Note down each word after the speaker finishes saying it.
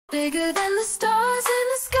bigger than the stars in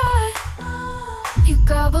the sky. You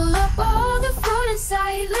gobble up all the fruit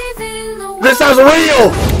inside, leaving the This sounds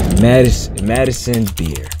real! Madison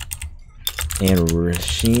Beer and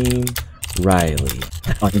Rasheem Riley.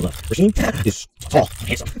 Rasheem is tall,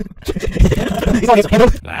 handsome.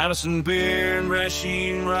 Madison Beer and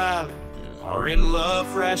Rasheem Riley are in love.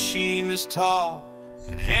 Rasheem is tall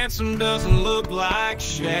and handsome, doesn't look like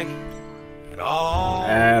Shaggy at all.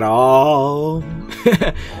 At all.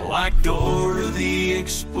 Like Dora the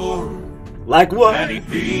Explorer. Like what? Maddie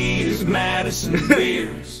B is Madison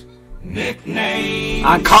Beer's nickname.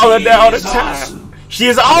 I call her that all the time. Awesome. She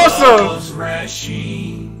is awesome. Loves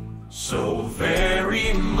Rasheem so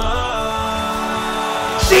very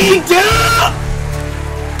much. She do.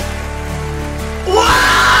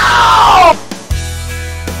 Wow.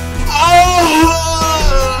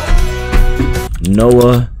 Oh.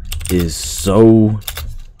 Noah is so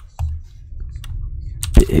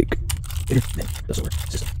big.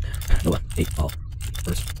 Noah ate all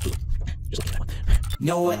first food. Just like that one.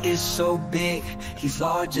 Noah is so big, he's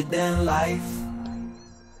larger than life.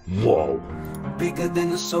 Whoa. Bigger than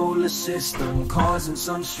the solar system, causing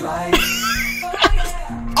some strife.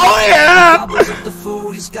 Oh yeah! Gobbles up the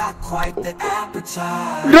food, he's got quite the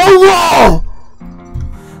appetite. Noah!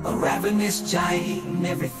 A ravenous giant and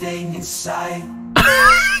everything in sight.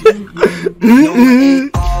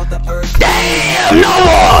 All the earth. Damn,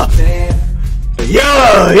 Noah!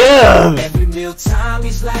 Yeah. Every meal time,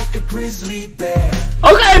 he's like a grizzly bear.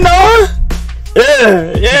 Okay, Noah.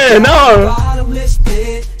 Yeah, Noah. Bottomless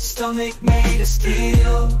pit, stomach made of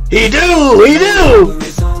steel. He do.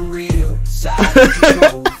 Is unreal. Side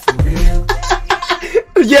control for real.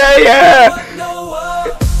 Yeah. Noah,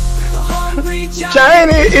 the hungry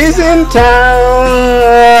China is in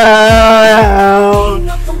town.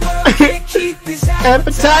 keep his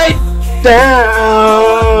Appetite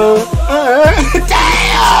down.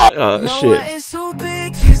 Damn. Oh shit. is so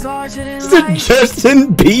big, he's larger than Is it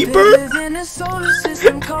Justin Bieber? in the solar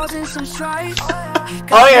system, causing some strife.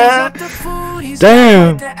 Oh yeah.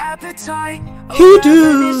 Damn. He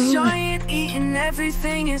do. Giant eating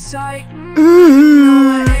everything in sight.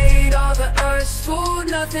 Mm. Ate all the earth's food,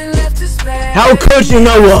 nothing left to spare. How could you,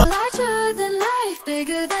 Noah? Larger than life,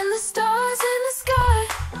 bigger than the stars in the sky.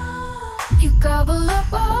 You gobble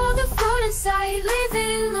up all the fruit inside,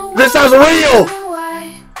 leaving the This sounds real.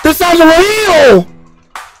 This sounds real.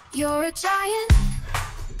 You're a giant.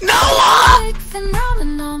 Noah!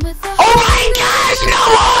 Phenomenon with a Oh my gosh,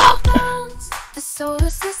 Noah! The solar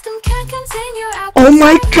system can't contain your appetite. Oh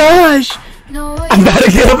my gosh! Noah, I'm about to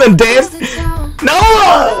get up and dance. Noah!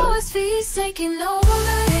 Noah's feast taking over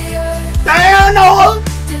the earth, Damn, Noah!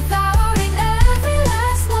 devouring every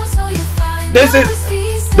last morsel you find. This is- Noah's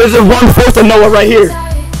feast This is 1/4 of Noah right here.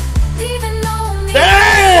 leaving only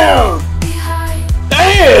Damn! behind.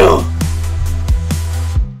 Damn!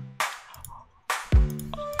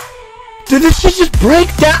 Did this shit just break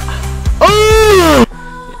down? Ooh!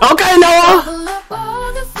 Okay, Noah! Gobble up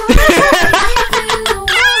all the fruit, leaving the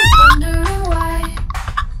world wondering why.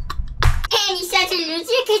 And he's such a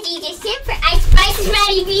loser because he just hit for Ice Spice's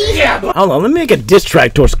Maddie B. Yeah, but hold on, let me make a diss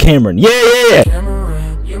track towards Cameron. Yeah.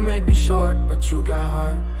 Cameron, you may be short, but you got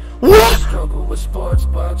heart. What? Struggle with sports,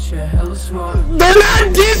 but you're hella smart. They're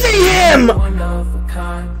not dissing him! One of a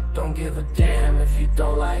kind. Don't give a damn if you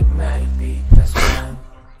don't like Maddie B. That's fine.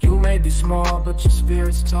 You may be small, but your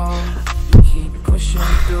spirit's tall. You keep pushing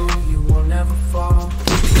through, you will never fall.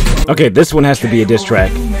 Okay, this one has to be a diss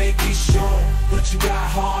track. You may be short, but you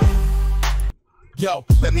got heart. Yo,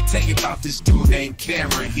 let me tell you about this dude named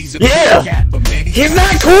Cameron. He's a Yeah. cat, but man, He's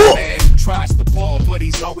not cool. Man who tries the ball, but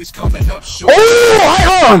he's always coming up short. Oh,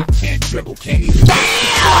 hang on! Can't dribble, can't even.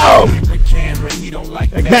 Damn! Cameron, he don't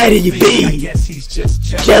like Maddie B. I guess he's just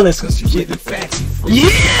Jealous. cause you living fancy free.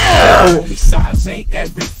 Yeah! Only size ain't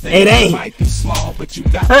everything. It ain't. You might be small, but you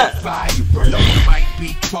got the value. No one might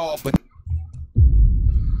be tall, but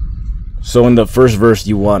So in the first verse,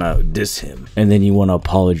 you wanna diss him, and then you wanna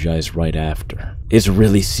apologize right after. It's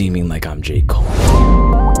really seeming like I'm J. Cole.